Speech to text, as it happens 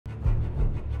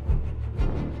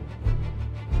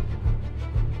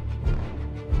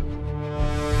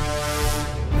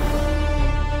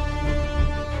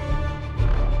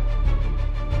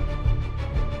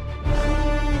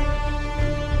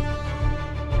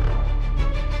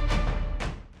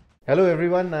Hello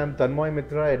everyone, I'm Tanmoy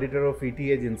Mitra, editor of ETH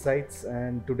Insights,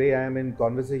 and today I am in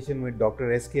conversation with Dr.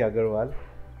 K Agarwal.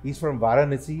 He's from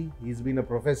Varanasi. He's been a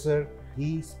professor.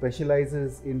 He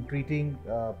specializes in treating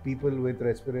people with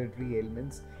respiratory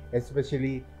ailments,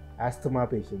 especially asthma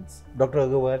patients. Dr.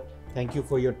 Agarwal, thank you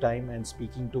for your time and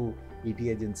speaking to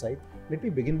ETH Insight. Let me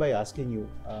begin by asking you,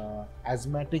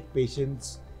 asthmatic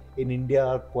patients in India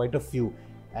are quite a few,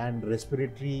 and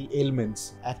respiratory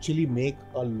ailments actually make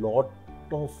a lot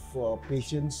of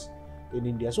patients in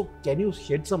India. So, can you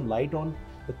shed some light on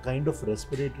the kind of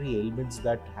respiratory ailments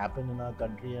that happen in our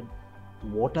country and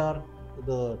what are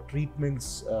the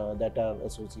treatments that are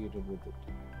associated with it?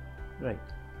 Right.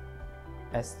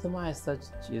 Asthma as such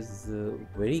is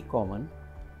very common,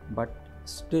 but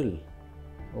still,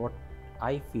 what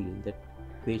I feel that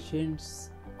patients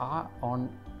are on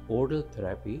oral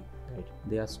therapy. Right.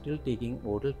 They are still taking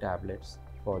oral tablets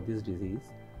for this disease,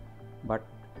 but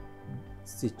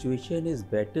situation is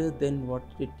better than what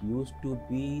it used to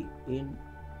be in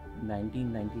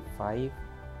 1995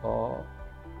 or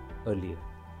earlier.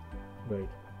 Right.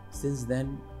 Since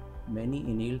then, many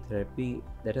inhaled therapy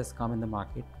that has come in the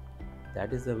market,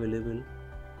 that is available.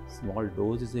 Small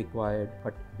dose is required,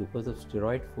 but because of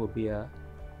steroid phobia,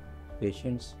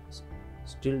 patients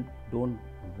still don't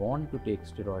want to take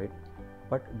steroid,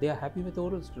 but they are happy with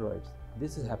oral steroids.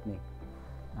 This is happening,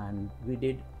 and we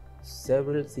did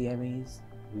several CMEs.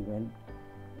 We went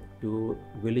to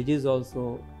villages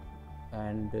also,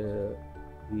 and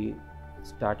we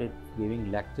started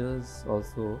giving lectures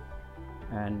also,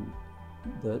 and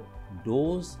the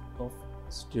dose of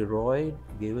steroid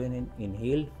given in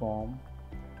inhaled form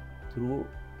through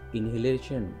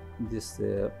inhalation, this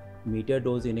meter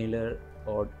dose inhaler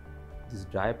or this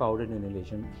dry powder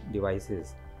inhalation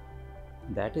devices,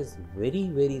 that is very,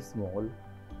 very small,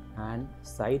 and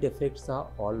side effects are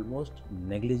almost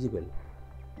negligible,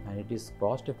 and it is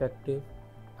cost effective,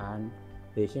 and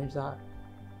patients are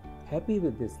happy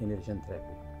with this inhalation therapy.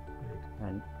 Right.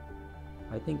 And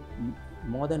I think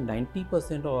more than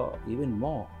 90% or even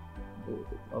more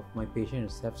of my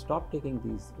patients have stopped taking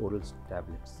these oral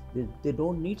tablets. They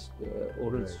don't need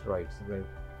oral steroids. Right.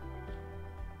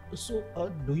 So,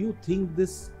 do you think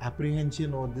this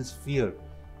apprehension or this fear,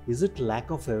 is it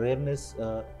lack of awareness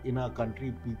in our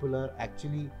country? People are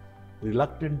actually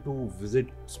reluctant to visit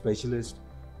specialists.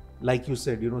 Like you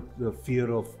said, the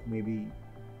fear of maybe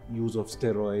use of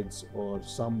steroids or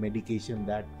some medication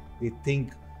that they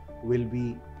think will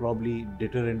be probably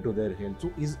deterrent to their health.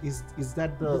 So is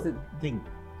that the thing?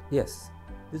 Yes,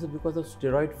 this is because of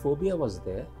steroid phobia was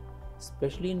there,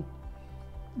 especially in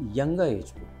younger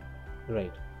age group.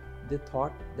 Right. They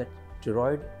thought that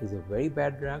steroid is a very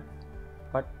bad drug,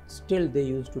 but still they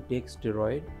used to take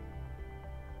steroid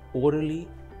orally,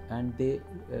 and it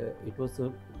was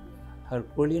a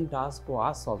Herculean task for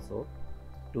us also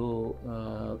to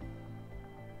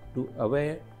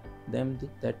aware them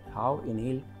that how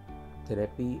inhaled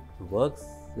therapy works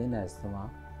in asthma,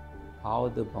 how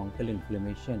the bronchial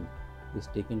inflammation is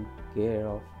taken care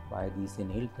of by this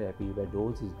inhaled therapy, where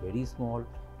dose is very small,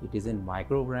 it is in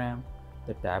microgram.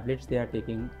 The tablets they are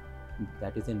taking,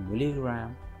 that is in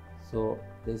milligram. So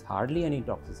there is hardly any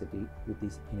toxicity with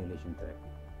this inhalation therapy.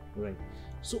 Right.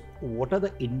 So what are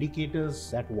the indicators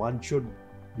that one should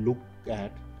look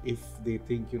at if they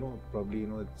think, probably,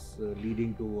 it's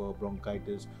leading to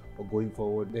bronchitis or going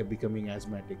forward, they're becoming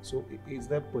asthmatic? So is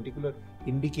there particular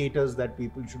indicators that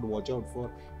people should watch out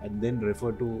for and then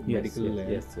refer to medical help?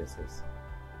 Yes.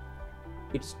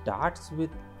 It starts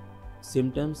with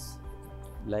symptoms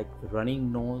like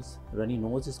running nose. Runny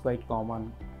nose is quite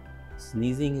common.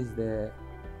 Sneezing is there.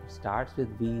 It starts with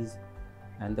wheeze,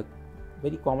 and the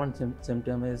very common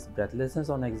symptom is breathlessness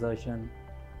on exertion,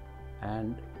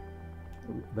 and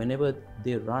whenever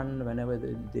they run, whenever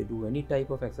they do any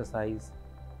type of exercise,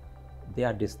 they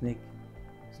are dyspneic.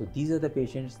 So these are the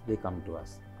patients, they come to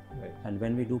us. Right. And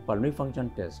when we do pulmonary function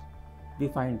test, we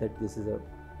find that this is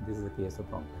a case of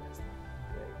bronchitis.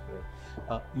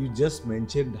 Right. You just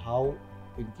mentioned how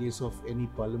in case of any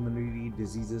pulmonary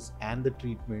diseases and the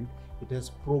treatment, it has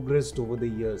progressed over the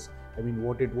years. I mean,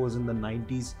 what it was in the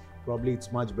 90s, probably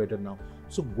it's much better now.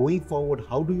 So going forward,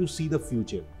 how do you see the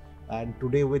future? And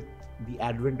today, with the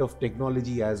advent of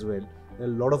technology as well, there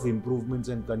are a lot of improvements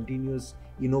and continuous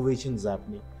innovations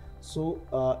happening.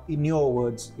 So in your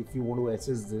words, if you want to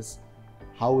assess this,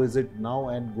 how is it now,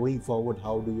 and going forward,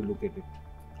 how do you look at it?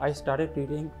 I started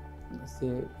treating, say,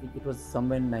 it was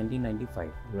somewhere in 1995.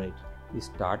 Right. We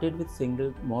started with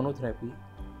single monotherapy,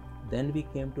 then we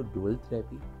came to dual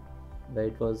therapy, where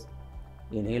it was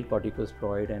inhaled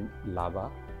corticosteroid and LABA,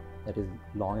 that is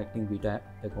long-acting beta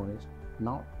agonist.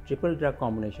 Now triple drug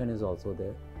combination is also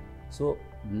there. So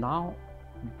now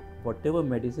whatever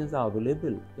medicines are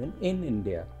available in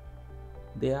India,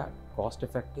 they are cost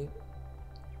effective,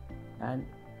 and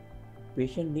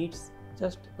patient needs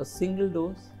just a single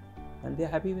dose and they are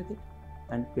happy with it,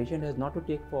 and patient has not to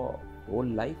take for whole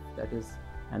life. That is,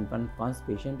 and once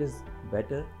patient is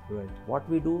better, Right. what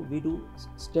we do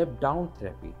step down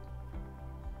therapy.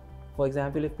 For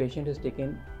example, if patient is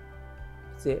taken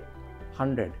say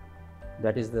 100,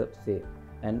 that is the say,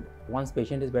 and once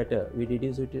patient is better, we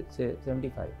reduce it to say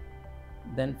 75,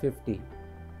 then 50,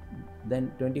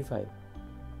 then 25,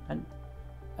 and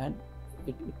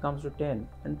it comes to 10,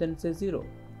 and then say 0.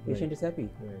 Patient Right. is happy,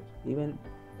 Right. even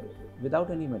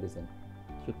without any medicine.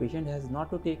 So patient has not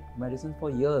to take medicine for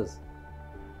years,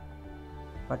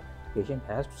 but patient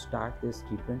has to start this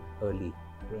treatment early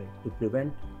Right. to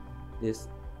prevent this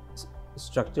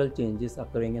structural changes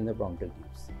occurring in the bronchial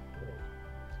tubes.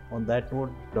 On that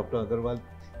note, Dr. Agarwal,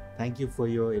 thank you for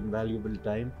your invaluable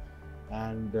time,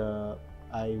 and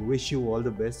I wish you all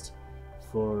the best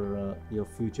for your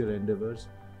future endeavors,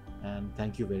 and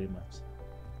thank you very much.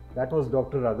 That was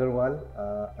Dr. Agarwal.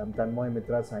 I'm Tanmoy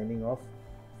Mitra signing off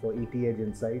for ET Edge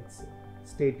Insights.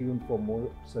 Stay tuned for more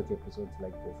such episodes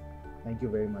like this. Thank you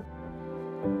very much.